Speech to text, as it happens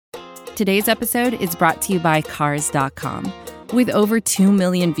Today's episode is brought to you by Cars.com. With over 2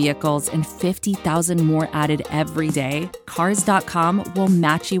 million vehicles and 50,000 more added every day, Cars.com will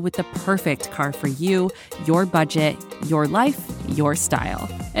match you with the perfect car for you, your budget, your life, your style.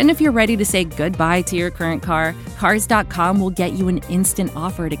 And if you're ready to say goodbye to your current car, Cars.com will get you an instant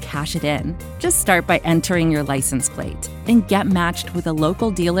offer to cash it in. Just start by entering your license plate and get matched with a local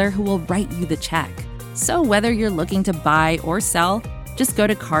dealer who will write you the check. So whether you're looking to buy or sell, just go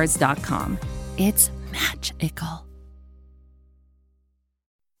to Cars.com. It's magical.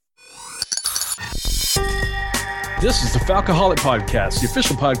 This is the Falcoholic Podcast, the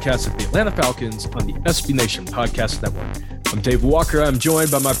official podcast of the Atlanta Falcons on the SB Nation Podcast Network. I'm Dave Walker. I'm joined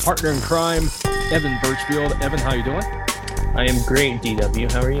by my partner in crime, Evan Birchfield. Evan, how you doing? I am great,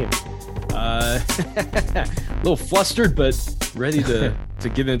 DW. How are you? A little flustered, but ready to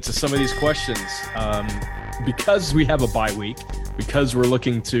get into some of these questions. Because we have a bye week, because we're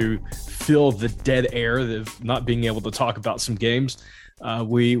looking to fill the dead air of not being able to talk about some games,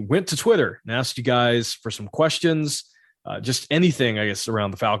 we went to Twitter and asked you guys for some questions, just anything, I guess, around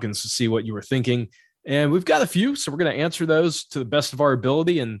the Falcons to see what you were thinking. And we've got a few, so we're going to answer those to the best of our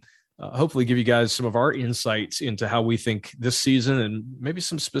ability and hopefully give you guys some of our insights into how we think this season and maybe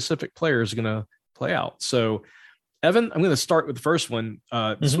some specific players are going to play out. So, Evan, I'm going to start with the first one.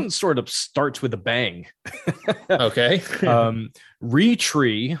 This one sort of starts with a bang. Okay.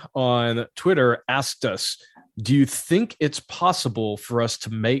 Retree on Twitter asked us, do you think it's possible for us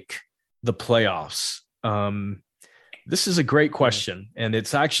to make the playoffs? This is a great question, and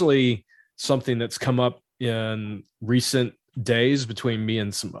it's actually something that's come up in recent days between me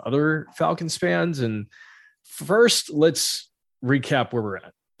and some other Falcons fans. And first, let's recap where we're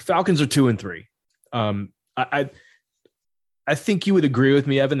at. Falcons are 2-3. I think you would agree with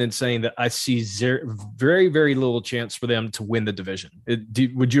me, Evan, in saying that I see very, very little chance for them to win the division.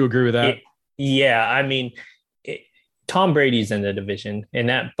 Would you agree with that? Yeah, I mean, Tom Brady's in the division, and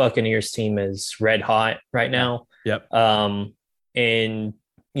that Buccaneers team is red hot right now. Yep. And,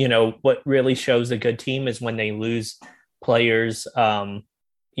 you know, what really shows a good team is when they lose players,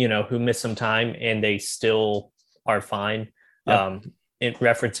 you know, who miss some time and they still are fine. Yep.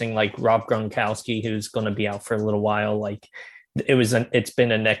 Referencing like Rob Gronkowski, who's going to be out for a little while. Like it's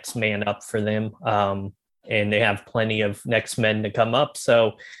been a next man up for them. And they have plenty of next men to come up.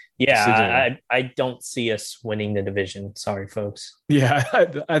 So yeah, I don't see us winning the division. Sorry, folks. Yeah.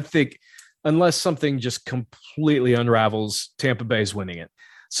 I think unless something just completely unravels, Tampa Bay's winning it.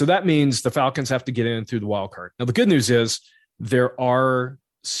 So that means the Falcons have to get in through the wild card. Now, the good news is there are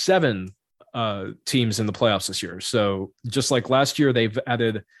 7 teams in the playoffs this year. So just like last year, they've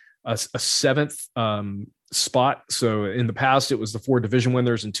added a 7th spot. So in the past, it was the 4 division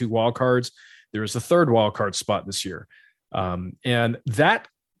winners and 2 wild cards. There is a 3rd wild card spot this year. And that,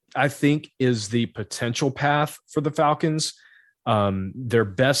 I think, is the potential path for the Falcons. Their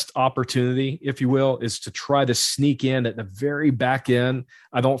best opportunity, if you will, is to try to sneak in at the very back end.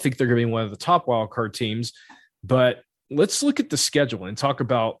 I don't think they're going to be one of the top wild card teams, but let's look at the schedule and talk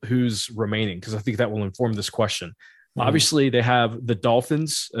about who's remaining, because I think that will inform this question. Obviously, they have the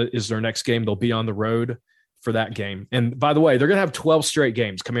Dolphins is their next game. They'll be on the road for that game. And by the way, they're going to have 12 straight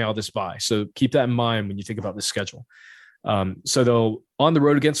games coming out of this bye. So keep that in mind when you think about this schedule. So they'll on the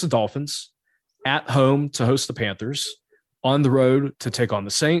road against the Dolphins, at home to host the Panthers, on the road to take on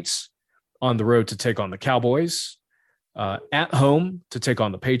the Saints, on the road to take on the Cowboys, at home to take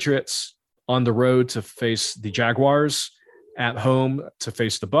on the Patriots, on the road to face the Jaguars, at home to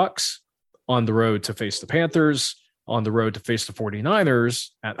face the Bucs, on the road to face the Panthers, on the road to face the 49ers,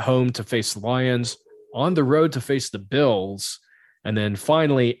 at home to face the Lions, on the road to face the Bills, and then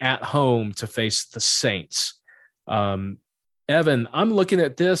finally at home to face the Saints. Evan, I'm looking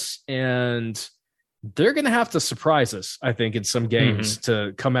at this, and they're going to have to surprise us, I think, in some games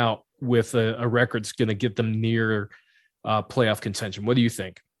to come out with a record that's going to get them near playoff contention. What do you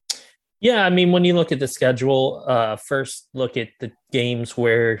think? Yeah, I mean, when you look at the schedule, first look at the games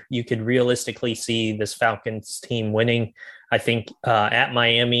where you could realistically see this Falcons team winning. I think at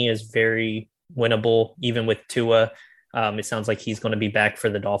Miami is very winnable, even with Tua. It sounds like he's going to be back for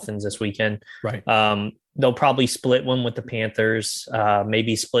the Dolphins this weekend. Right. They'll probably split one with the Panthers,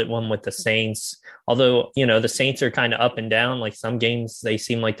 maybe split one with the Saints. Although, you know, the Saints are kind of up and down. Like some games, they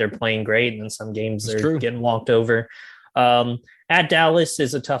seem like they're playing great, and then some games they're getting walked over. At Dallas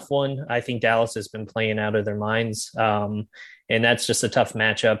is a tough one. I think Dallas has been playing out of their minds. And that's just a tough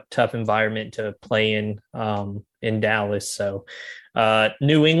matchup, tough environment to play in Dallas. So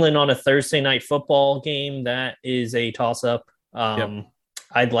New England on a Thursday night football game, that is a toss-up.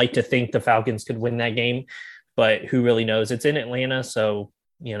 I'd like to think the Falcons could win that game, but who really knows? It's in Atlanta, so,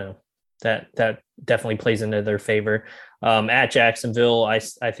 you know, that definitely plays into their favor. At Jacksonville, I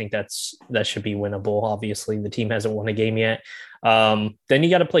think that should be winnable. Obviously, the team hasn't won a game yet. Then you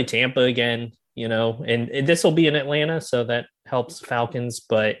got to play Tampa again, and this will be in Atlanta, so that helps Falcons,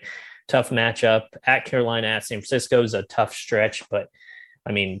 but tough matchup. At Carolina, at San Francisco is a tough stretch, but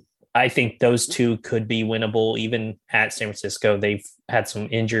I mean, I think those two could be winnable. Even at San Francisco, they've had some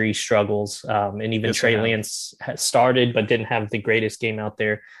injury struggles, and even Trey Lance has started but didn't have the greatest game out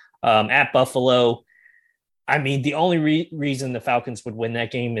there. At Buffalo, I mean, the only reason the Falcons would win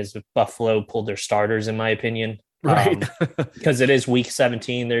that game is if Buffalo pulled their starters, in my opinion. Right. Because it is week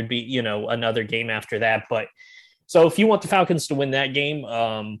 17. There'd be, another game after that. But so if you want the Falcons to win that game,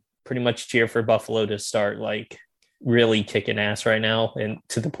 pretty much cheer for Buffalo to start like really kicking ass right now, and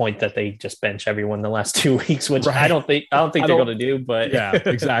to the point that they just bench everyone the last 2 weeks, which right. I don't think they're going to do, but yeah,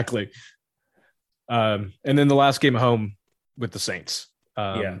 exactly. And then the last game at home with the Saints.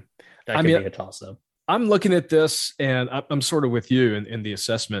 That could be a toss up. I'm looking at this and I'm sort of with you in the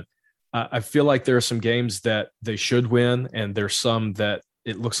assessment. I feel like there are some games that they should win, and there's some that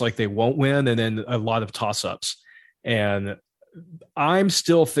it looks like they won't win, and then a lot of toss-ups. And I'm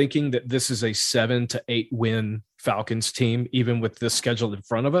still thinking that this is a 7 to 8 win Falcons team, even with this schedule in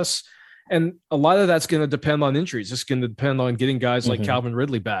front of us. And a lot of that's going to depend on injuries. It's going to depend on getting guys like Calvin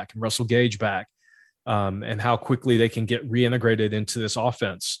Ridley back and Russell Gage back, and how quickly they can get reintegrated into this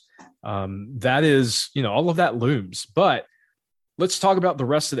offense. That is, all of that looms. But let's talk about the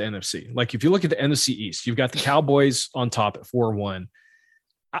rest of the NFC. Like, if you look at the NFC East, you've got the Cowboys on top at 4-1.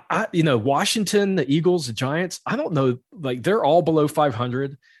 Washington, the Eagles, the Giants, I don't know, like they're all below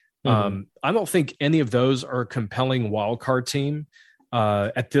 500. I don't think any of those are a compelling wild card team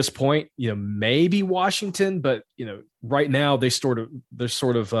at this point. Maybe Washington, but right now they're sort of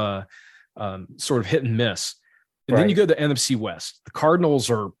hit and miss. And then you go to the NFC West. The Cardinals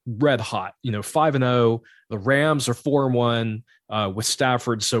are red hot, 5-0. The Rams are 4-1 with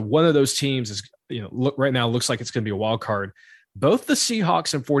Stafford. So one of those teams is, right now looks like it's going to be a wild card. Both the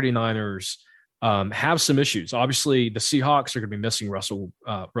Seahawks and 49ers have some issues. Obviously, the Seahawks are going to be missing Russell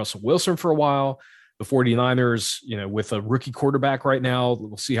Wilson for a while. The 49ers, with a rookie quarterback right now,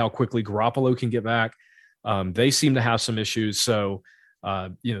 we'll see how quickly Garoppolo can get back. They seem to have some issues. So,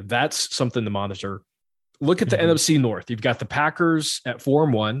 that's something to monitor. Look at the NFC North. You've got the Packers at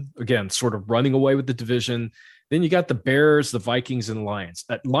 4-1, again, sort of running away with the division. Then you got the Bears, the Vikings, and the Lions.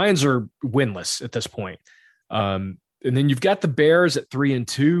 Lions are winless at this point. And then you've got the Bears at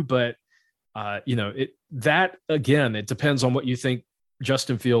 3-2, but it depends on what you think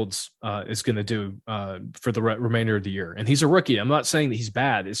Justin Fields is going to do for the remainder of the year. And he's a rookie. I'm not saying that he's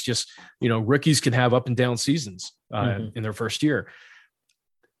bad. It's just, rookies can have up and down seasons in their first year.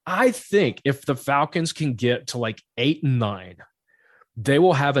 I think if the Falcons can get to like 8-9, they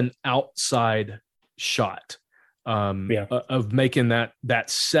will have an outside shot of making that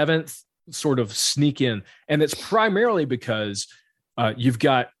seventh sort of sneak in. And it's primarily because you've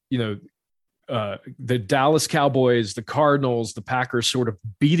got, the Dallas Cowboys, the Cardinals, the Packers sort of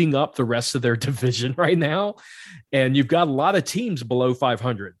beating up the rest of their division right now. And you've got a lot of teams below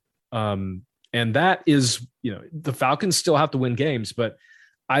 500. And that is, the Falcons still have to win games, but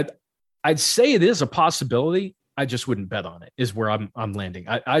I'd say it is a possibility. I just wouldn't bet on it, is where I'm landing.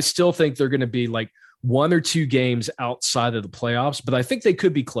 I still think they're going to be like 1 or 2 games outside of the playoffs, but I think they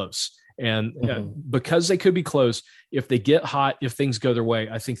could be close. And because they could be close, if they get hot, if things go their way,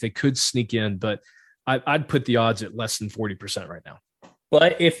 I think they could sneak in. But I'd put the odds at less than 40% right now.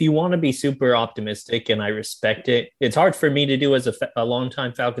 But if you want to be super optimistic, and I respect it, it's hard for me to do as a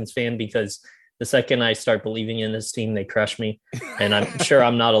longtime Falcons fan, because the second I start believing in this team, they crush me. And I'm sure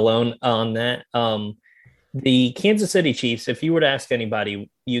I'm not alone on that. The Kansas City Chiefs, if you were to ask anybody,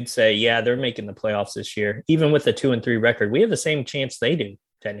 you'd say, yeah, they're making the playoffs this year. Even with the 2-3 record, we have the same chance they do,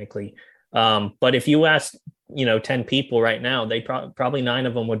 technically. But if you ask, 10 people right now, they probably 9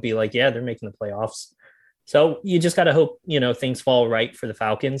 of them would be like, yeah, they're making the playoffs. So you just got to hope, things fall right for the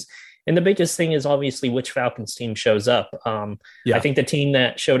Falcons. And the biggest thing is obviously which Falcons team shows up. I think the team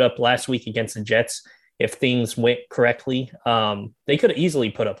that showed up last week against the Jets, if things went correctly, they could have easily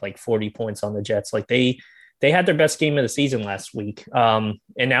put up like 40 points on the Jets. Like they had their best game of the season last week. And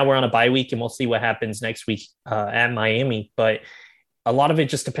now we're on a bye week, and we'll see what happens next week at Miami. But a lot of it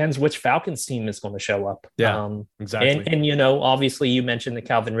just depends which Falcons team is going to show up. Yeah, exactly. And obviously you mentioned the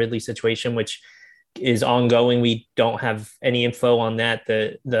Calvin Ridley situation, which is ongoing. We don't have any info on that.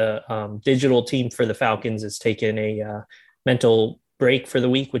 The digital team for the Falcons is taking a mental break for the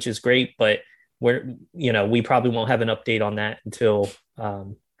week, which is great, but we probably won't have an update on that until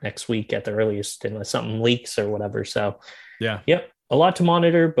next week at the earliest, unless something leaks or whatever. So yeah. Yep. a lot to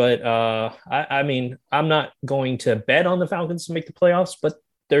monitor, but I mean, I'm not going to bet on the Falcons to make the playoffs, but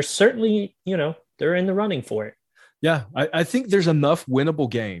they're certainly, they're in the running for it. Yeah, I think there's enough winnable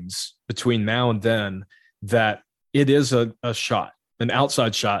games between now and then that it is a shot, an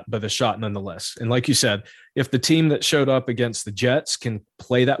outside shot, but a shot nonetheless. And like you said, if the team that showed up against the Jets can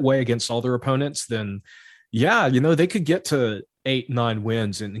play that way against all their opponents, then yeah, they could get to 8-9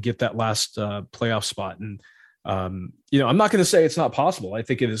 wins and get that last playoff spot. And I'm not going to say it's not possible. I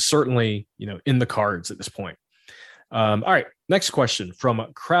think it is certainly, in the cards at this point. All right, next question from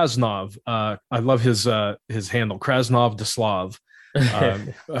Krasnov. I love his handle, Krasnov Deslav.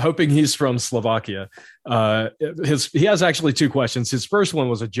 Hoping he's from Slovakia. He has actually two questions. His first one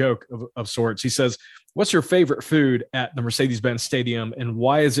was a joke of sorts. He says, "What's your favorite food at the Mercedes-Benz Stadium, and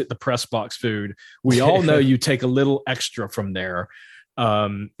why is it the press box food? We all know you take a little extra from there."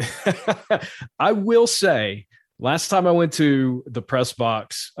 I will say, last time I went to the press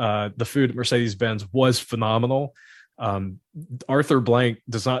box, the food at Mercedes-Benz was phenomenal. Arthur Blank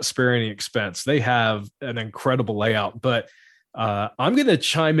does not spare any expense. They have an incredible layout, but I'm going to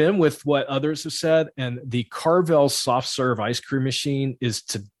chime in with what others have said, and the Carvel soft serve ice cream machine is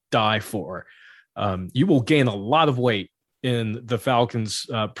to die for. You will gain a lot of weight in the Falcons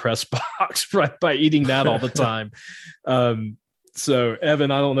press box by eating that all the time. So,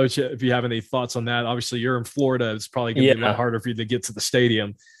 Evan, I don't know if you have any thoughts on that. Obviously, you're in Florida. It's probably going to be a lot harder for you to get to the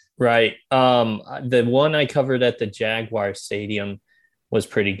stadium. Right. The one I covered at the Jaguar Stadium was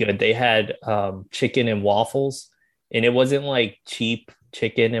pretty good. They had chicken and waffles, and it wasn't like cheap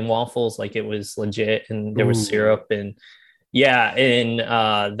chicken and waffles. Like, it was legit, and there was syrup, and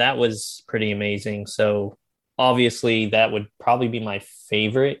that was pretty amazing. So obviously that would probably be my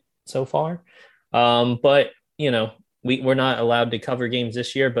favorite so far. But we're not allowed to cover games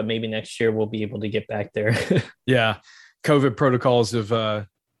this year, but maybe next year we'll be able to get back there. Yeah. COVID protocols have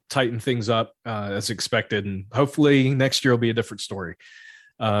tighten things up as expected, and hopefully next year will be a different story.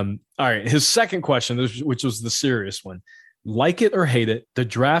 All right, his second question, which was the serious one: like it or hate it, the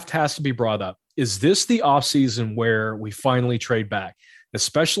draft has to be brought up. Is this the offseason where we finally trade back,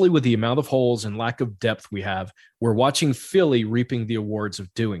 especially with the amount of holes and lack of depth we have? We're watching Philly reaping the awards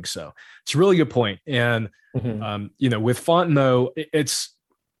of doing so. It's a really good point. And with Fontenot, it's,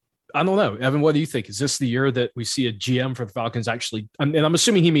 I don't know. Evan, what do you think? Is this the year that we see a GM for the Falcons actually? And I'm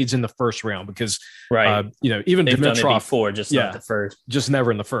assuming he means in the first round because, right? Even they've Dimitrov done it before, just not the first, just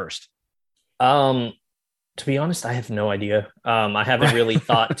never in the first. To be honest, I have no idea. I haven't really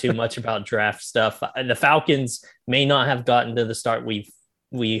thought too much about draft stuff. The Falcons may not have gotten to the start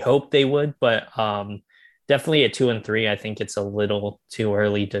we hoped they would, but definitely at 2 and 3, I think it's a little too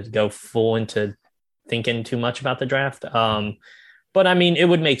early to go full into thinking too much about the draft. But I mean, it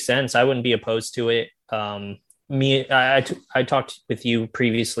would make sense. I wouldn't be opposed to it. I talked with you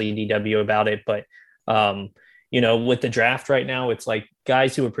previously, DW, about it, but with the draft right now, it's like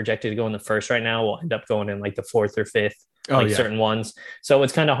guys who are projected to go in the first right now will end up going in like the 4th or 5th, certain ones. So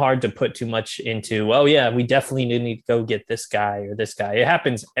it's kind of hard to put too much into, we definitely need to go get this guy or this guy. It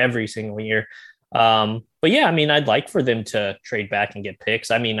happens every single year. But yeah, I mean, I'd like for them to trade back and get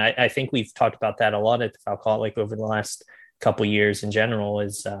picks. I mean, I think we've talked about that a lot at the Falcon, over the last couple years in general.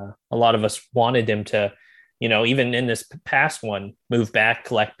 Is a lot of us wanted them to, even in this past one, move back,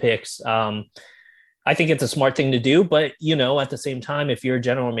 collect picks. I think it's a smart thing to do, but at the same time, if you're a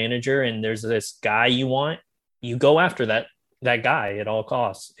general manager and there's this guy you want, you go after that guy at all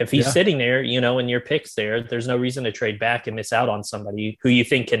costs. If he's sitting there, and your pick's there's no reason to trade back and miss out on somebody who you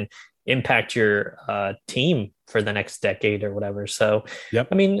think can impact your team for the next decade or whatever. So,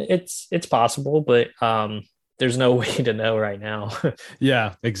 I mean, it's possible, but there's no way to know right now.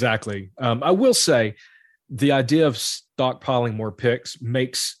 Yeah, exactly. I will say the idea of stockpiling more picks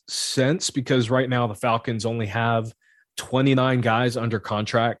makes sense because right now the Falcons only have 29 guys under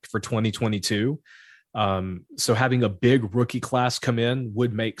contract for 2022. So having a big rookie class come in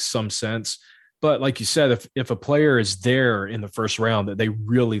would make some sense. But like you said, if a player is there in the first round that they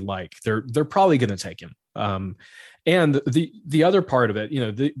really like, they're probably going to take him. And the other part of it,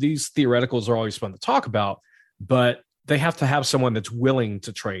 these theoreticals are always fun to talk about, but they have to have someone that's willing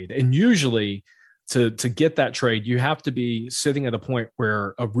to trade. And usually to get that trade, you have to be sitting at a point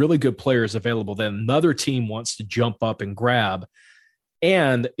where a really good player is available that another team wants to jump up and grab.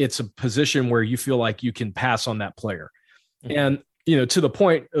 And it's a position where you feel like you can pass on that player. Mm-hmm. And, to the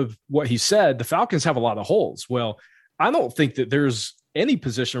point of what he said, the Falcons have a lot of holes. Well, I don't think that there's any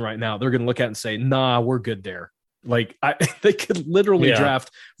position right now they're going to look at and say, nah, we're good there. Like they could literally draft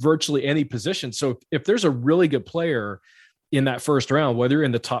virtually any position. So if there's a really good player in that first round, whether you're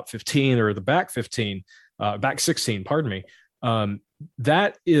in the top 15 or the back 16, pardon me,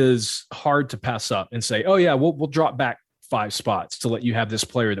 That is hard to pass up and say, oh yeah, we'll drop back 5 spots to let you have this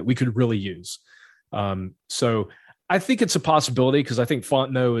player that we could really use. So I think it's a possibility because I think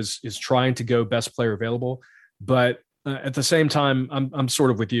Fontenot is trying to go best player available, but at the same time, I'm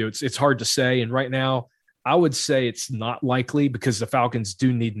sort of with you. It's hard to say. And right now I would say it's not likely because the Falcons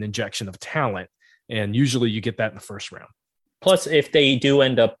do need an injection of talent. And usually you get that in the first round. Plus, if they do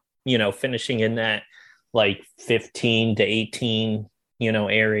end up, finishing in that like 15 to 18,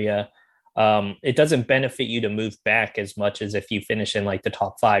 area, it doesn't benefit you to move back as much as if you finish in like the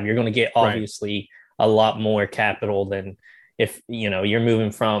top 5. You're going to get obviously a lot more capital than if, you're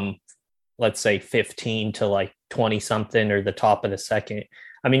moving from, let's say 15 to like 20 something or the top of the second.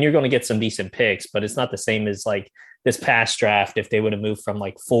 I mean, you're going to get some decent picks, but it's not the same as like this past draft if they would have moved from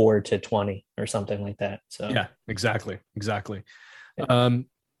like 4 to 20 or something like that. So yeah, exactly. All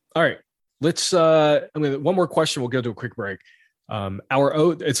right, let's one more question. We'll go to a quick break.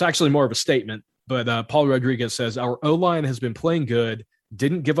 It's actually more of a statement, but Paul Rodriguez says our O-line has been playing good,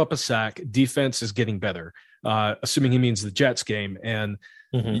 didn't give up a sack, defense is getting better, assuming he means the Jets game. And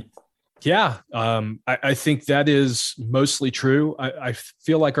yeah, I think that is mostly true. I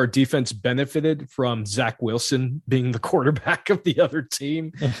feel like our defense benefited from Zach Wilson being the quarterback of the other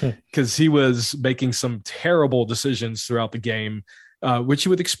team because he was making some terrible decisions throughout the game, which you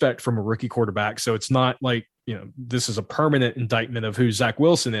would expect from a rookie quarterback. So it's not like, this is a permanent indictment of who Zach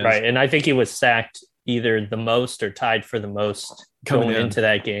Wilson is. Right. And I think he was sacked either the most or tied for the most going into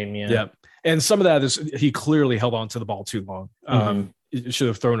that game. Yeah. And some of that is he clearly held on to the ball too long. Should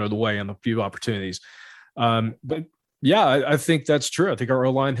have thrown it away on a few opportunities. But yeah, I think that's true. I think our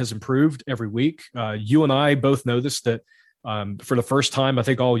O-line has improved every week. You and I both noticed that for the first time, I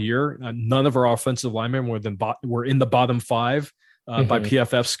think all year, none of our offensive linemen were in the bottom 5 by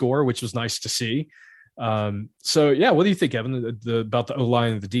PFF score, which was nice to see. So yeah, what do you think, Evan, about the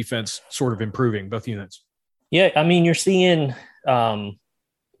O-line and the defense sort of improving both units? Yeah, I mean, you're seeing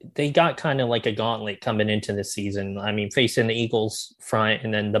they got kind of like a gauntlet coming into the season. I mean, facing the Eagles front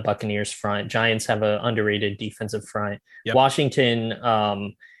and then the Buccaneers front. Giants have an underrated defensive front. Yep.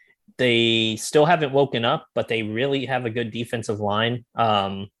 Washington, they still haven't woken up, but they really have a good defensive line,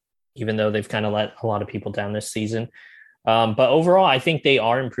 even though they've kind of let a lot of people down this season. But overall, I think they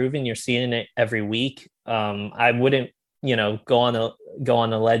are improving. You're seeing it every week. I wouldn't, go on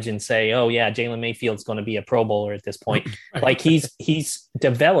the ledge and say, oh yeah, Jalen Mayfield's going to be a Pro Bowler at this point. Like he's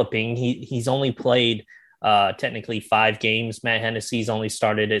developing. He's only played technically 5 games. Matt Hennessy's only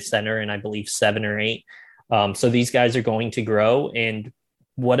started at center, and I believe 7 or 8. So these guys are going to grow, and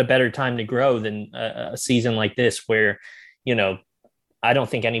what a better time to grow than a season like this where, I don't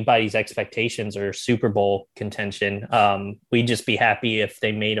think anybody's expectations are Super Bowl contention. We'd just be happy if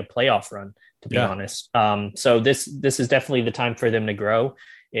they made a playoff run, to be honest. So this is definitely the time for them to grow.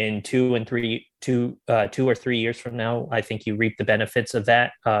 In 2 or 3 years from now, I think you reap the benefits of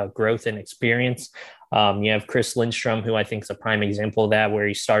that growth and experience. You have Chris Lindstrom, who I think is a prime example of that, where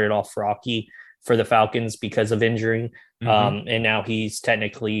he started off rocky for the Falcons because of injury. And now he's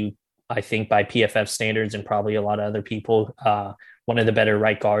technically, I think by PFF standards and probably a lot of other people, one of the better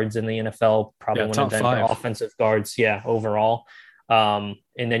right guards in the NFL, probably one of the better offensive guards, overall. And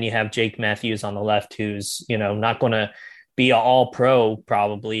then you have Jake Matthews on the left, who's, not going to be an all-pro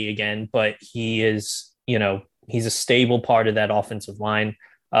probably again, but he is, he's a stable part of that offensive line.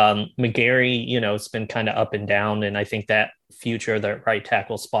 McGarry, it's been kind of up and down, and I think that future, the right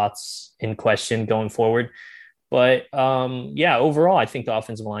tackle spots in question going forward. But overall, I think the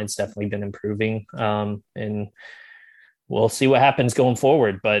offensive line's definitely been improving, and we'll see what happens going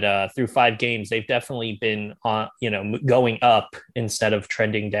forward. But through 5 games, they've definitely been going up instead of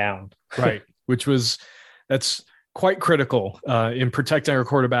trending down. Right, that's quite critical in protecting our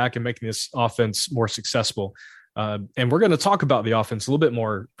quarterback and making this offense more successful. And we're going to talk about the offense a little bit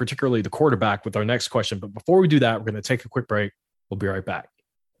more, particularly the quarterback, with our next question. But before we do that, we're going to take a quick break. We'll be right back.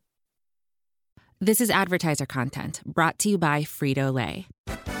 This is advertiser content brought to you by Frito-Lay.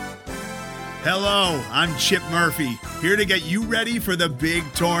 Hello, I'm Chip Murphy, here to get you ready for the big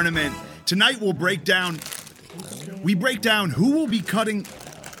tournament. Tonight we'll break down who will be cutting.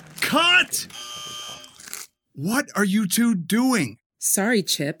 Cut! What are you two doing? Sorry,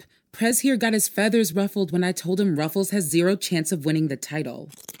 Chip. Prez here got his feathers ruffled when I told him Ruffles has 0 chance of winning the title.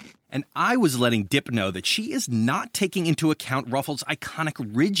 And I was letting Dip know that she is not taking into account Ruffles' iconic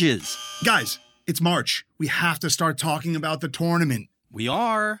ridges. Guys, it's March. We have to start talking about the tournament. We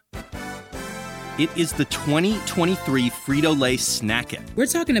are. It is the 2023 Frito-Lay Snack It. We're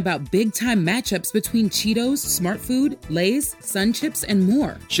talking about big-time matchups between Cheetos, Smart Food, Lay's, Sun Chips, and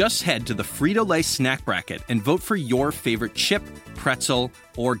more. Just head to the Frito-Lay Snack Bracket and vote for your favorite chip, pretzel,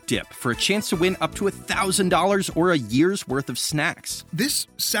 or dip for a chance to win up to $1,000 or a year's worth of snacks. This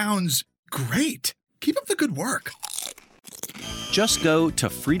sounds great. Keep up the good work. Just go to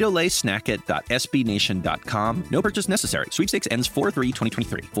fritolaysnackit.sbnation.com. No purchase necessary. Sweepstakes ends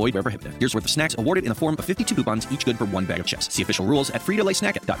 4/3/2023. Void where prohibited. Year's worth of snacks awarded in the form of 52 coupons, each good for one bag of chips. See official rules at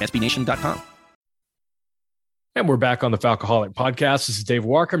fritolaysnackit.sbnation.com. And we're back on the Falcoholic podcast. This is Dave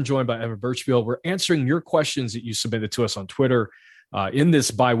Walker. I'm joined by Evan Birchfield. We're answering your questions that you submitted to us on Twitter in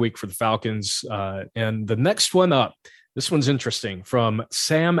this bye week for the Falcons. And the next one up, this one's interesting, from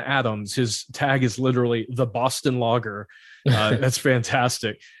Sam Adams. His tag is literally the Boston Lager. That's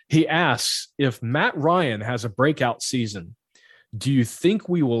fantastic. He asks, if Matt Ryan has a breakout season, do you think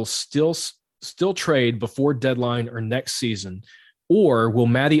we will still trade before deadline or next season, or will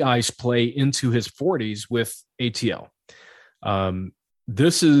Matty Ice play into his 40s with ATL?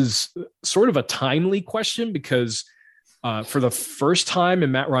 This is sort of a timely question because for the first time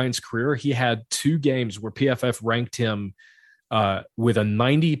in Matt Ryan's career, he had 2 games where PFF ranked him with a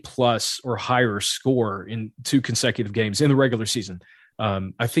 90 plus or higher score in 2 consecutive games in the regular season.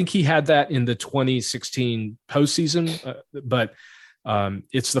 I think he had that in the 2016 postseason, but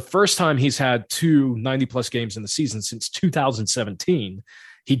it's the first time he's had 2 90 plus games in the season since 2017.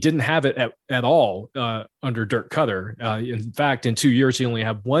 He didn't have it at all under Dirk Cutter. In fact, in 2 years, he only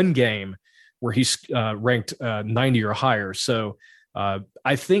had 1 game where he's ranked 90 or higher. So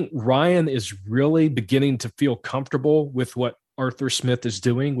I think Ryan is really beginning to feel comfortable with what Arthur Smith is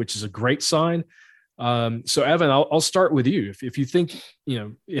doing, which is a great sign. So Evan, I'll start with you. If you think,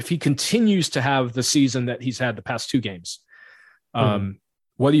 if he continues to have the season that he's had the past 2 games,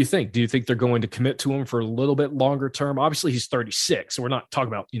 what do you think? Do you think they're going to commit to him for a little bit longer term? Obviously he's 36, so we're not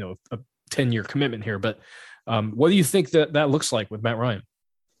talking about, a 10-year commitment here, but what do you think that looks like with Matt Ryan?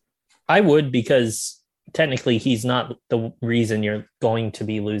 I would, because technically he's not the reason you're going to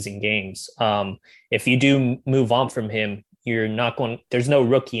be losing games. If you do move on from him, there's no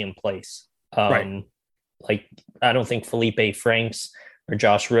rookie in place. Right. Like, I don't think Felipe Franks or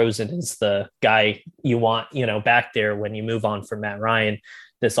Josh Rosen is the guy you want, back there when you move on from Matt Ryan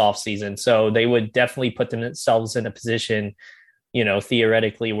this offseason. So they would definitely put themselves in a position,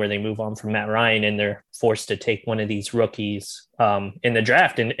 theoretically, where they move on from Matt Ryan and they're forced to take one of these rookies in the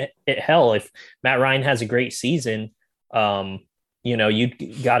draft. And hell, if Matt Ryan has a great season, you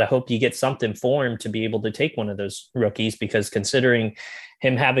got to hope you get something for him to be able to take one of those rookies, because considering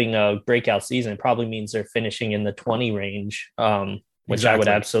him having a breakout season probably means they're finishing in the 20 range, which exactly. I would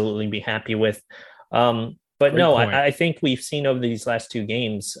absolutely be happy with. But great no, I think we've seen over these last 2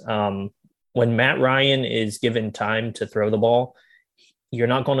 games, when Matt Ryan is given time to throw the ball, you're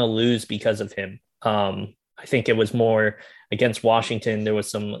not going to lose because of him. I think it was more against Washington. There was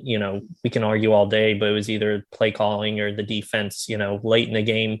some, we can argue all day, but it was either play calling or the defense, late in the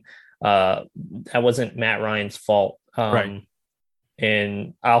game. That wasn't Matt Ryan's fault. Right.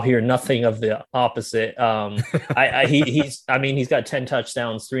 And I'll hear nothing of the opposite. He's got 10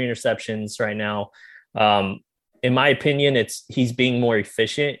 touchdowns, 3 interceptions right now. In my opinion, he's being more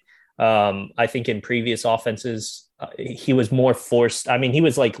efficient. I think in previous offenses, he was more forced. He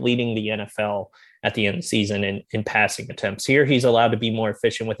was like leading the NFL at the end of the season in passing attempts. Here, he's allowed to be more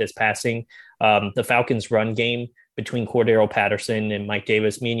efficient with his passing. The Falcons' run game between Cordero Patterson and Mike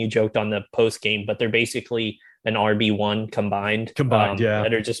Davis, me and you joked on the post game, but they're basically an RB1 combined, yeah,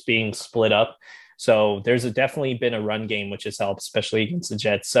 that are just being split up. So there's definitely been a run game, which has helped, especially against the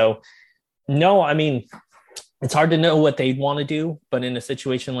Jets. So no, it's hard to know what they'd want to do, but in a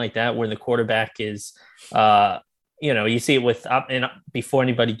situation like that where the quarterback is, you see it with, and before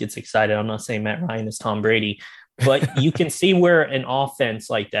anybody gets excited, I'm not saying Matt Ryan is Tom Brady, but you can see where an offense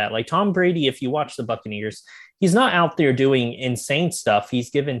like that, like Tom Brady, if you watch the Buccaneers, he's not out there doing insane stuff.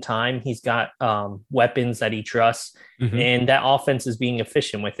 He's given time. He's got weapons that he trusts, and that offense is being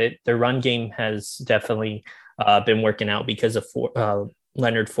efficient with it. Their run game has definitely been working out because of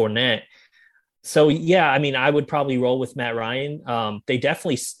Leonard Fournette. So, yeah, I would probably roll with Matt Ryan. They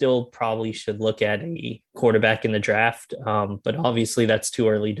definitely still probably should look at a quarterback in the draft, but obviously that's too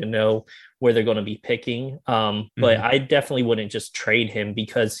early to know where they're going to be picking. But I definitely wouldn't just trade him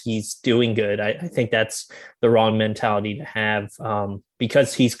because he's doing good. I think that's the wrong mentality to have,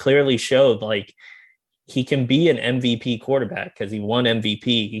 because he's clearly showed like he can be an MVP quarterback because he won MVP.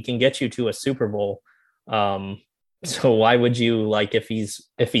 He can get you to a Super Bowl. So why would you, like, if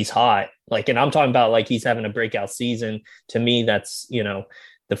he's hot, like, and I'm talking about like he's having a breakout season, to me, that's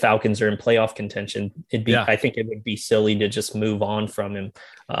the Falcons are in playoff contention, I think it would be silly to just move on from him.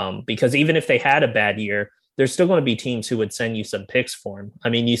 Because even if they had a bad year, there's still going to be teams who would send you some picks for him. I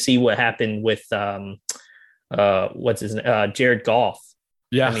mean, you see what happened with Jared Goff.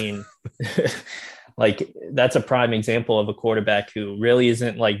 Yeah. I mean, like that's a prime example of a quarterback who really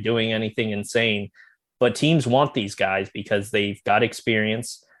isn't like doing anything insane, but teams want these guys because they've got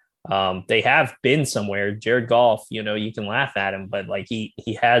experience. They have been somewhere. Jared Goff, you can laugh at him, but like he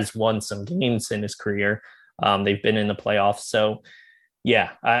has won some games in his career. They've been in the playoffs. So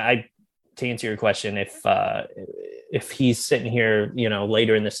yeah, I to answer your question, if he's sitting here,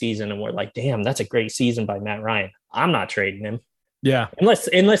 later in the season and we're like, damn, that's a great season by Matt Ryan, I'm not trading him. Yeah.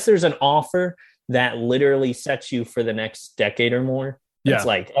 Unless there's an offer that literally sets you for the next decade or more. Yeah. It's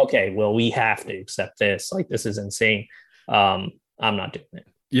like, okay, well, we have to accept this. Like, this is insane. I'm not doing it.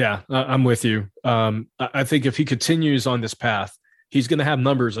 Yeah, I'm with you. I think if he continues on this path, he's going to have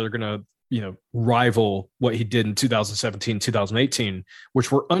numbers that are going to, rival what he did in 2017, 2018,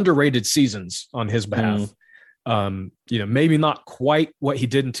 which were underrated seasons on his behalf. Maybe not quite what he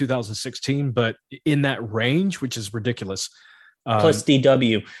did in 2016, but in that range, which is ridiculous. Plus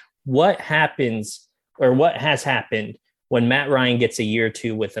DW, what happens or what has happened when Matt Ryan gets a year or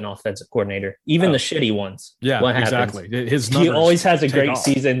two with an offensive coordinator, even the shitty ones? Yeah, what exactly. Happens? He always has a great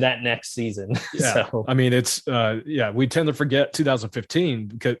season that next season. Yeah. So. I mean, it's we tend to forget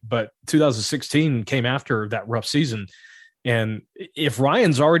 2015, but 2016 came after that rough season. And if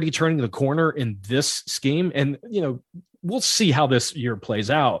Ryan's already turning the corner in this scheme, and we'll see how this year plays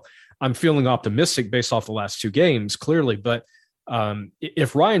out. I'm feeling optimistic based off the last two games, clearly, but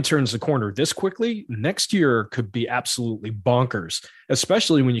if Ryan turns the corner this quickly, next year could be absolutely bonkers,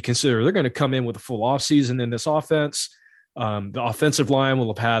 especially when you consider they're going to come in with a full offseason in this offense. The offensive line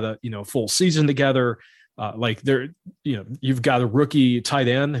will have had a full season together. You've got a rookie tight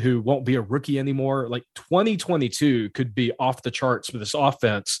end who won't be a rookie anymore. Like 2022 could be off the charts for this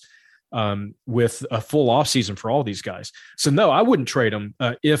offense with a full offseason for all these guys. So no, I wouldn't trade him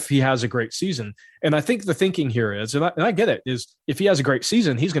if he has a great season. And I think the thinking here is, and I get it, is if he has a great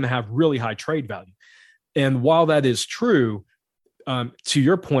season, he's going to have really high trade value. And while that is true, to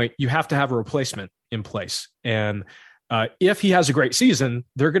your point, you have to have a replacement in place. And if he has a great season,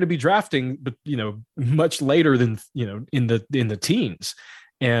 they're going to be drafting, but much later than in the teens.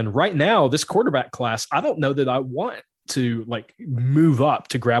 And right now, this quarterback class, I don't know that I want to move up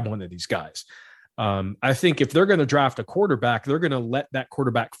to grab one of these guys. I think if they're going to draft a quarterback, they're going to let that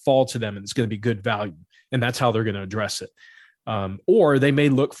quarterback fall to them, and it's going to be good value, and that's how they're going to address it. Or they may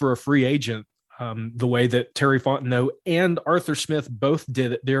look for a free agent, the way that Terry Fontenot and Arthur Smith both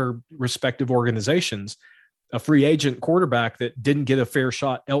did at their respective organizations. A free agent quarterback that didn't get a fair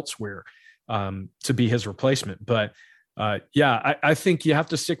shot elsewhere to be his replacement. But I think you have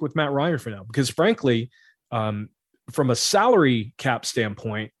to stick with Matt Ryan for now, because frankly, from a salary cap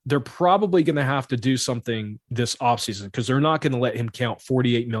standpoint, they're probably going to have to do something this offseason, because they're not going to let him count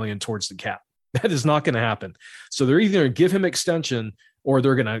 $48 million towards the cap. That is not going to happen. So they're either going to give him extension or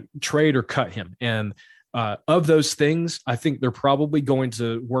they're going to trade or cut him. And of those things, I think they're probably going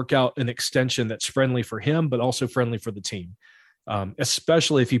to work out an extension that's friendly for him, but also friendly for the team,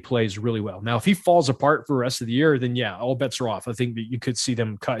 especially if he plays really well. Now, if he falls apart for the rest of the year, then yeah, all bets are off. I think that you could see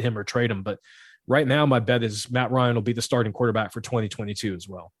them cut him or trade him. But right now, my bet is Matt Ryan will be the starting quarterback for 2022 as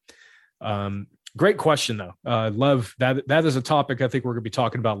well. Great question, though. Love that. That is a topic I think we're going to be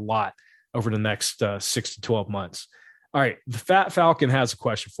talking about a lot over the next 6 to 12 months. All right, the Fat Falcon has a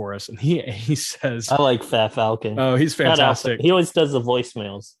question for us, and he says, "I like Fat Falcon. Oh, he's fantastic. He always does the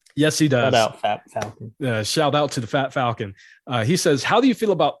voicemails. Yes, he does. Shout out Fat Falcon. Shout out to the Fat Falcon. He says, how do you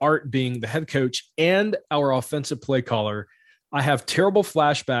feel about Art being the head coach and our offensive play caller? I have terrible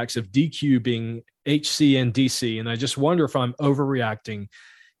flashbacks of DQ being HC and DC, and I just wonder if I'm overreacting.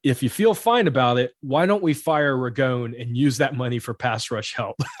 If you feel fine about it, why don't we fire Ragone and use that money for pass rush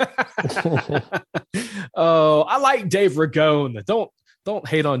help?" Oh, I like Dave Ragone. Don't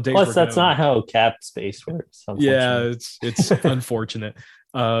hate on Dave. Plus, Ragone. That's not how cap space works. Yeah, it's unfortunate.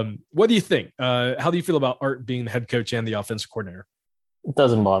 What do you think? How do you feel about Art being the head coach and the offensive coordinator? It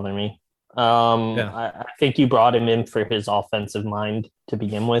doesn't bother me. I think you brought him in for his offensive mind to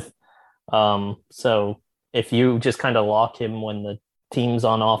begin with. So if you just kind of lock him when the team's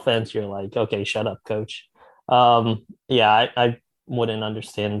on offense, you're like, okay, shut up, coach. I wouldn't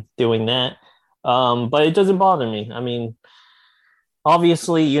understand doing that. But it doesn't bother me. I mean,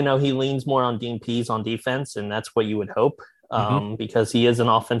 obviously, he leans more on Dean Pease on defense, and that's what you would hope, because he is an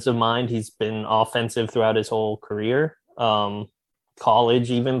offensive mind. He's been offensive throughout his whole career. college,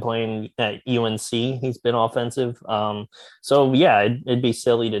 even playing at UNC, he's been offensive. So yeah, it'd be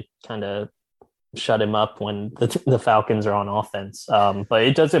silly to kind of shut him up when the Falcons are on offense. But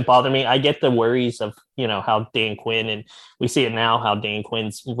it doesn't bother me. I get the worries of, how Dan Quinn, and we see it now, how Dan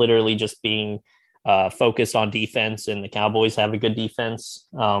Quinn's literally just being focused on defense, and the Cowboys have a good defense.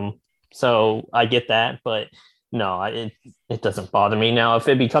 So I get that, but no, it doesn't bother me. Now, if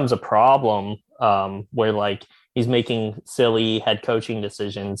it becomes a problem where like he's making silly head coaching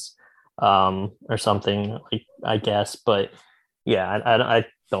decisions or something, like, I guess, but yeah, I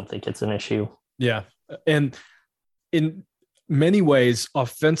don't think it's an issue. Yeah. And in many ways,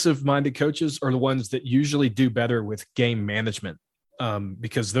 offensive-minded coaches are the ones that usually do better with game management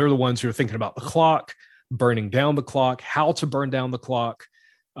because they're the ones who are thinking about the clock, burning down the clock, how to burn down the clock,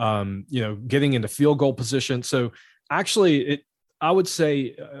 getting into field goal position. So actually, I would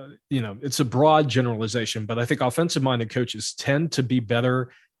say, it's a broad generalization, but I think offensive-minded coaches tend to be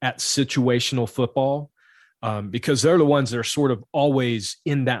better at situational football. Because they're the ones that are sort of always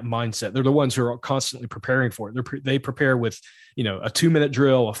in that mindset. They're the ones who are constantly preparing for it. They prepare with, a 2-minute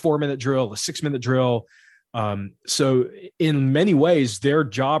drill, a 4-minute drill, a 6-minute drill. So in many ways, their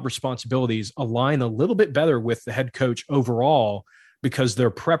job responsibilities align a little bit better with the head coach overall because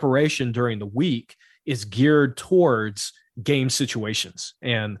their preparation during the week is geared towards game situations.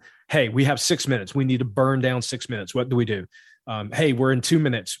 And, hey, we have 6 minutes. We need to burn down 6 minutes. What do we do? Hey, we're in 2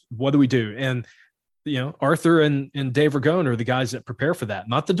 minutes. What do we do? And Arthur and Dave Ragone are the guys that prepare for that,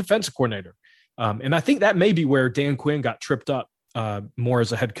 not the defensive coordinator. And I think that may be where Dan Quinn got tripped up more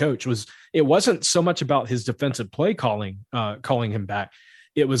as a head coach. It wasn't so much about his defensive play calling him back.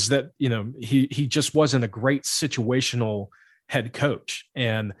 It was that, he just wasn't a great situational head coach.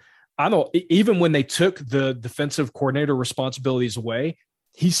 And even when they took the defensive coordinator responsibilities away,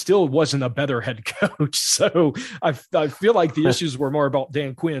 he still wasn't a better head coach. So I feel like the issues were more about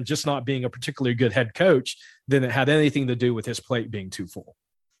Dan Quinn just not being a particularly good head coach than it had anything to do with his plate being too full.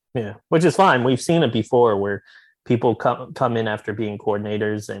 Yeah, which is fine. We've seen it before where people come in after being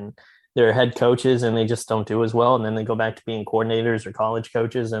coordinators and they're head coaches and they just don't do as well. And then they go back to being coordinators or college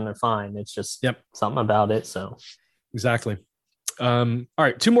coaches and they're fine. It's just something about it. So exactly. All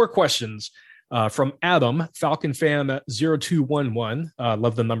right. 2 more questions. From Adam, Falcon fan 0211.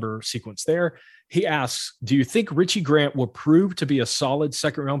 Love the number sequence there. He asks, do you think Richie Grant will prove to be a solid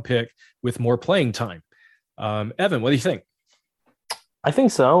second-round pick with more playing time? Evan, what do you think? I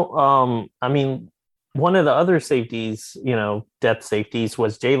think so. One of the other safeties, depth safeties,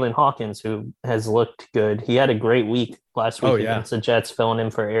 was Jalen Hawkins, who has looked good. He had a great week last week against the Jets, filling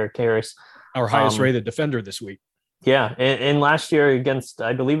in for Eric Harris. Our highest-rated defender this week. Yeah, and last year against,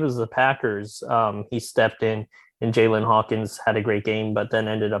 I believe it was the Packers, he stepped in, and Jalen Hawkins had a great game, but then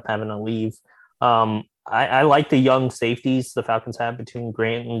ended up having to leave. I like the young safeties the Falcons have between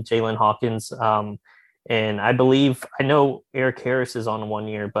Grant and Jalen Hawkins. And I know Eric Harris is on 1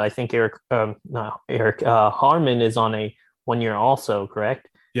 year, but I think Harmon is on a 1 year also, correct?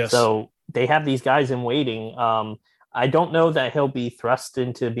 Yes. So they have these guys in waiting. I don't know that he'll be thrust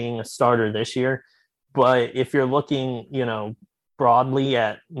into being a starter this year. But if you're looking, broadly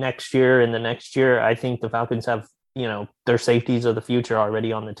at next year and the next year, I think the Falcons have, their safeties of the future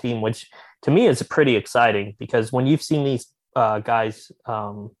already on the team, which to me is pretty exciting because when you've seen these guys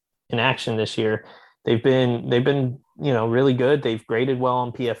in action this year, they've been really good. They've graded well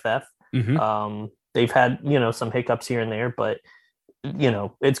on PFF. Mm-hmm. They've had, some hiccups here and there, but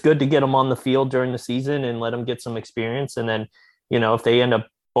it's good to get them on the field during the season and let them get some experience. And then, if they end up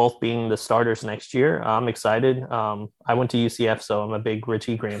both being the starters next year, I'm excited. I went to UCF, so I'm a big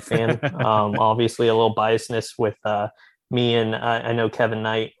Richie Grant fan. Obviously a little biasness with me, and I know Kevin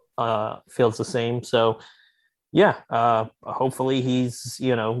Knight feels the same. So yeah, hopefully he's,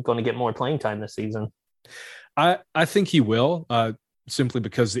 going to get more playing time this season. I think he will, simply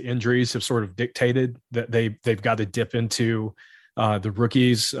because the injuries have sort of dictated that they've got to dip into the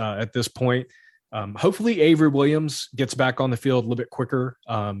rookies at this point. Hopefully Avery Williams gets back on the field a little bit quicker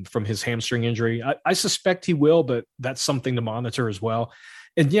from his hamstring injury. I suspect he will, but that's something to monitor as well.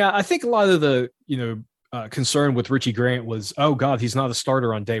 And yeah, I think a lot of the, concern with Richie Grant was, oh God, he's not a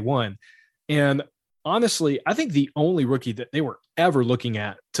starter on day one. And honestly, I think the only rookie that they were ever looking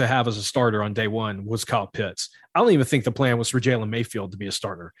at to have as a starter on day one was Kyle Pitts. I don't even think the plan was for Jalen Mayfield to be a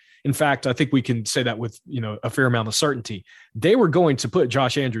starter. In fact, I think we can say that with, a fair amount of certainty. They were going to put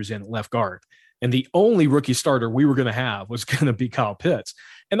Josh Andrews in at left guard. And the only rookie starter we were going to have was going to be Kyle Pitts.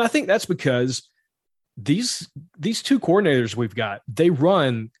 And I think that's because these 2 coordinators we've got, they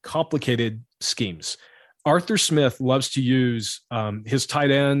run complicated schemes. Arthur Smith loves to use his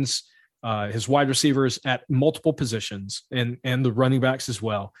tight ends his wide receivers at multiple positions, and the running backs as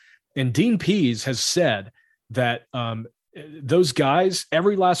well. And Dean Pease has said that those guys,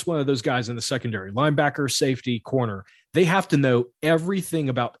 every last one of those guys in the secondary, linebacker, safety, corner, they have to know everything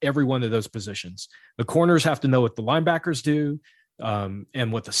about every one of those positions. The corners have to know what the linebackers do,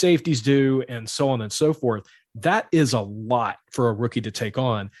 and what the safeties do, and so on and so forth. That is a lot for a rookie to take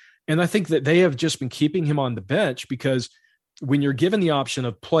on. And I think that they have just been keeping him on the bench because when you're given the option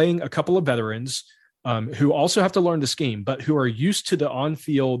of playing a couple of veterans who also have to learn the scheme, but who are used to the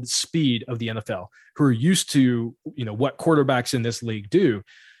on-field speed of the NFL, who are used to, what quarterbacks in this league do,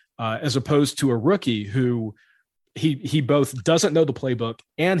 as opposed to a rookie who he both doesn't know the playbook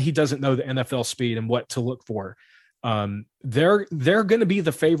and he doesn't know the NFL speed and what to look for. They're going to be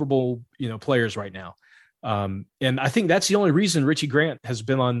the favorable, players right now. And I think that's the only reason Richie Grant has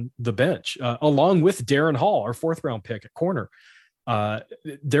been on the bench, along with Darren Hall, our 4th round pick at corner.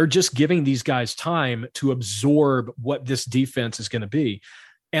 They're just giving these guys time to absorb what this defense is going to be.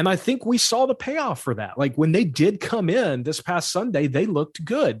 And I think we saw the payoff for that. Like when they did come in this past Sunday, they looked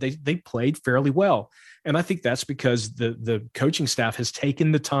good. They played fairly well. And I think that's because the coaching staff has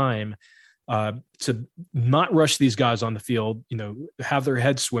taken the time to not rush these guys on the field, have their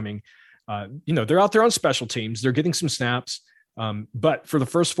heads swimming. They're out there on special teams. They're getting some snaps. But for the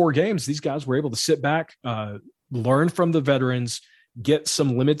first 4 games, these guys were able to sit back, learn from the veterans, get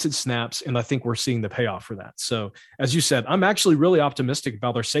some limited snaps. And I think we're seeing the payoff for that. So as you said, I'm actually really optimistic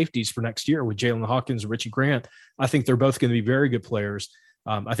about our safeties for next year with Jalen Hawkins and Richie Grant. I think they're both going to be very good players.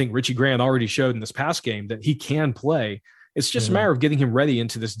 I think Richie Grant already showed in this past game that he can play. It's just a matter of getting him ready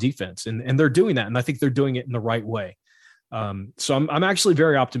into this defense. And they're doing that. And I think they're doing it in the right way. So I'm actually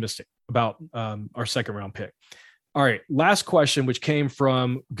very optimistic about our 2nd round pick. All right. Last question, which came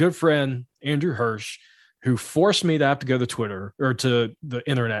from good friend Andrew Hirsch, who forced me to have to go to Twitter or to the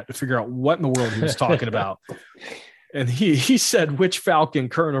internet to figure out what in the world he was talking about. And he said, which Falcon,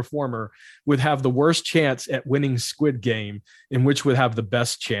 current or former, would have the worst chance at winning Squid Game and which would have the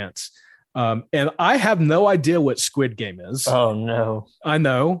best chance. And I have no idea what Squid Game is. Oh, no. I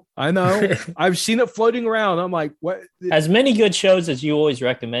know. I've seen it floating around. I'm like, what? As many good shows as you always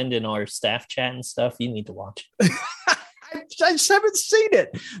recommend in our staff chat and stuff, you need to watch. I just haven't seen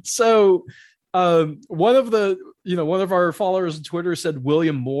it. So one of our followers on Twitter said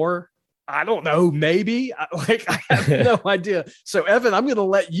William Moore. I don't know. Maybe I have no idea. So Evan, I'm going to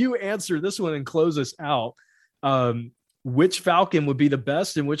let you answer this one and close us out. Which Falcon would be the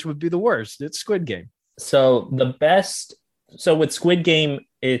best and which would be the worst? It's Squid Game. So the best. So with Squid Game,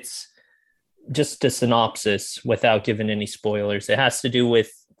 it's just a synopsis without giving any spoilers. It has to do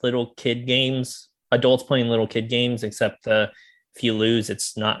with little kid games, adults playing little kid games, except if you lose,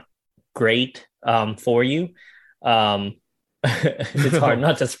 it's not great for you. It's hard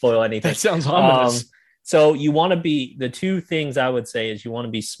not to spoil anything. That sounds ominous. So you want to be, the 2 things I would say is you want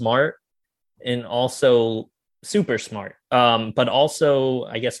to be smart and also super smart, but also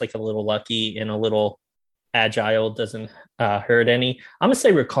I guess like a little lucky and a little agile doesn't hurt any. I'm gonna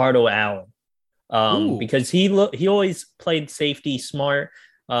say Ricardo Allen, because he always played safety smart,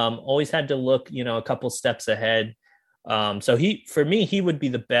 always had to look a couple steps ahead. So for me he would be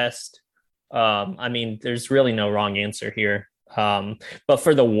the best. I mean, there's really no wrong answer here. But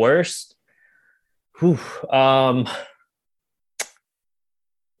for the worst, man,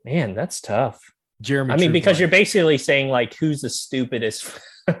 that's tough. Jeremy. I mean, because you're basically saying like, who's the stupidest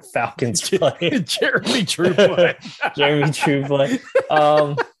Falcons player? Jeremy Trueblood. Jeremy Trueblood.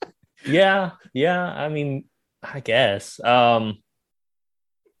 Yeah. I mean, I guess. He's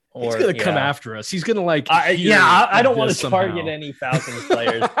gonna come after us. He's gonna like. I don't want to target any Falcons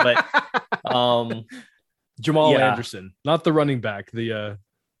players, but Jamal Anderson, not the running back. The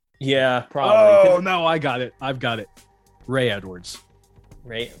probably. Oh no, I got it. I've got it. Ray Edwards.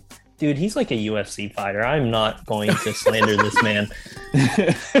 Ray. Dude, he's like a UFC fighter. I'm not going to slander this man.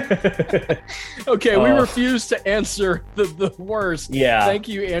 Okay, we refuse to answer the worst. Yeah. Thank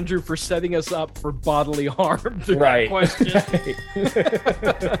you, Andrew, for setting us up for bodily harm through that question.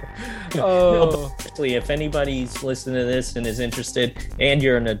 Oh. Actually, if anybody's listening to this and is interested, and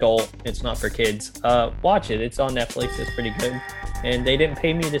you're an adult, it's not for kids, watch it. It's on Netflix. It's pretty good. And they didn't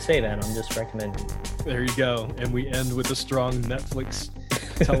pay me to say that. I'm just recommending. There you go. And we end with a strong Netflix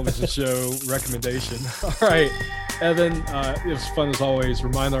television show recommendation. All right, Evan, it was fun as always.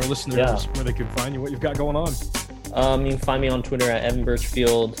 Remind our listeners where they can find you, what you've got going on. You can find me on Twitter at Evan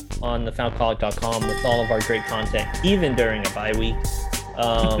Birchfield, on thefalcaholic.com with all of our great content, even during a bye week.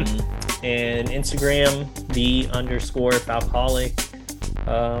 And Instagram, _Falcaholic.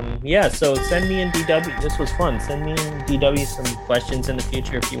 So send me and DW. This was fun. Send me and DW some questions in the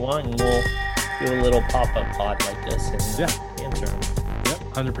future if you want, and we'll do a little pop-up pod like this and answer them. Yep,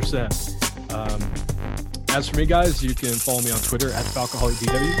 100%. As for me, guys, you can follow me on Twitter at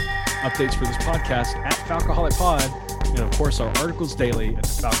FalcoholicDW. Updates for this podcast at FalcoholicPod. And of course, our articles daily at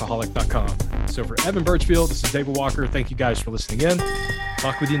falcoholic.com. So for Evan Birchfield, this is David Walker. Thank you guys for listening in.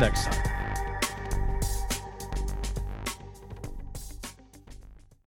 Talk with you next time.